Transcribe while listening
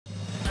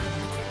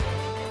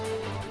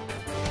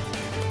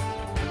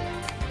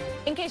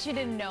In case you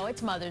didn't know,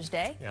 it's Mother's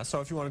Day. Yeah,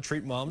 so if you want to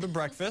treat mom to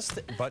breakfast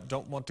but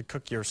don't want to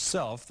cook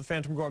yourself, the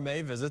Phantom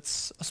Gourmet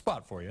visits a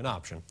spot for you, an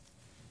option.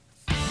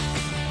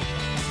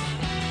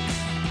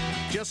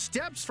 Just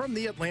steps from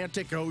the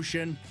Atlantic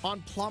Ocean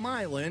on Plum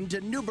Island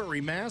in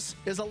Newbury, Mass.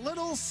 is a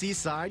little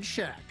seaside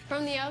shack.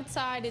 From the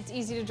outside, it's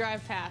easy to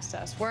drive past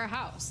us. We're a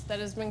house that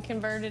has been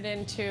converted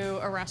into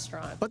a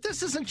restaurant. But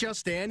this isn't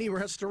just any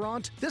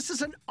restaurant. This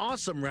is an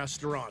awesome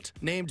restaurant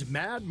named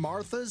Mad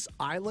Martha's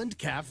Island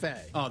Cafe.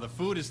 Oh, the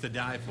food is to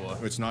die for.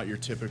 It's not your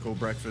typical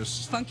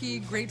breakfast.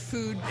 Funky, great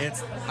food.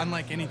 It's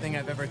unlike anything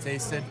I've ever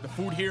tasted. The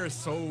food here is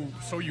so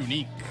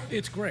unique.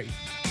 It's great.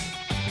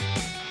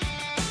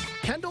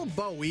 Kendall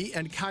Bowie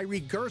and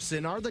Kyrie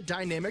Gerson are the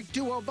dynamic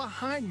duo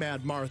behind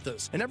Mad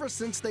Martha's. And ever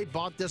since they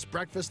bought this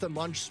breakfast and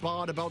lunch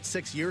spot about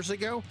 6 years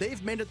ago,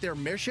 they've made it their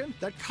mission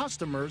that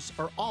customers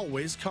are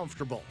always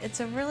comfortable.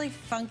 It's a really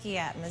funky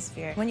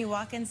atmosphere. When you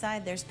walk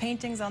inside, there's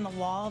paintings on the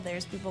wall,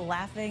 there's people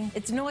laughing.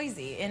 It's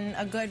noisy in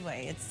a good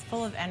way. It's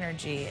full of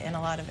energy and a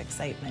lot of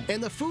excitement.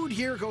 And the food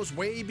here goes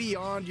way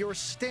beyond your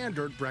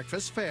standard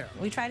breakfast fare.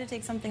 We try to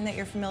take something that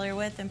you're familiar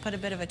with and put a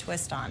bit of a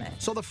twist on it.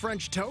 So the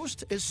French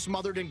toast is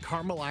smothered in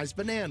caramelized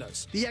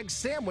bananas. The egg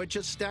sandwich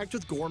is stacked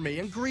with gourmet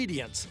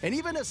ingredients. And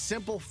even a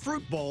simple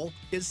fruit bowl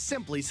is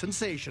simply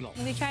sensational.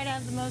 We try to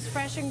have the most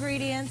fresh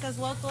ingredients, as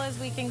local as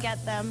we can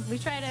get them. We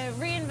try to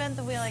reinvent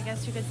the wheel, I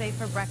guess you could say,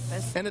 for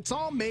breakfast. And it's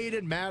all made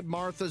in Mad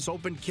Martha's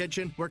open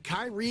kitchen, where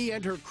Kyrie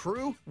and her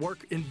crew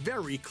work in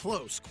very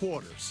close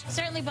quarters.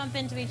 Certainly bump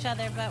into each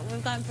other, but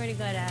we've gotten pretty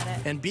good at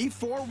it. And be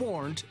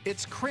forewarned,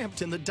 it's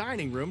cramped in the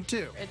dining room,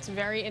 too. It's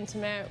very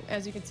intimate.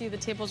 As you can see, the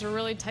tables are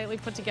really tightly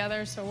put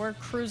together, so we're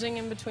cruising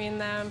in between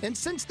them. And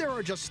since there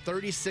are just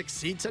 36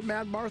 seats at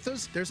Mad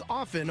Martha's, there's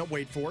often a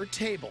wait-for-it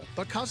table.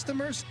 But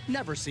customers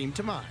never seem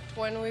to mind.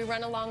 When we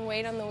run a long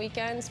wait on the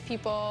weekends,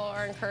 people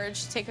are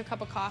encouraged to take a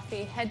cup of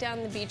coffee, head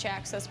down the beach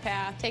access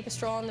path, take a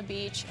stroll on the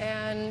beach,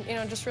 and,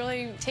 just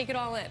really take it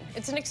all in.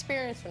 It's an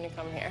experience when you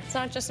come here. It's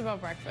not just about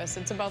breakfast,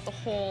 it's about the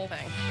whole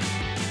thing.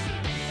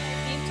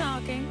 Keep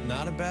talking.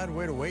 Not a bad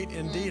way to wait,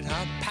 indeed,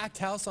 huh? Packed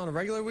house on a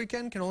regular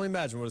weekend? Can only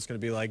imagine what it's going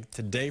to be like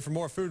today. For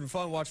more food and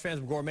fun, watch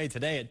Phantom Gourmet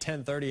today at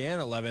 10:30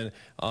 and 11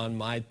 on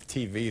my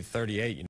TV 38.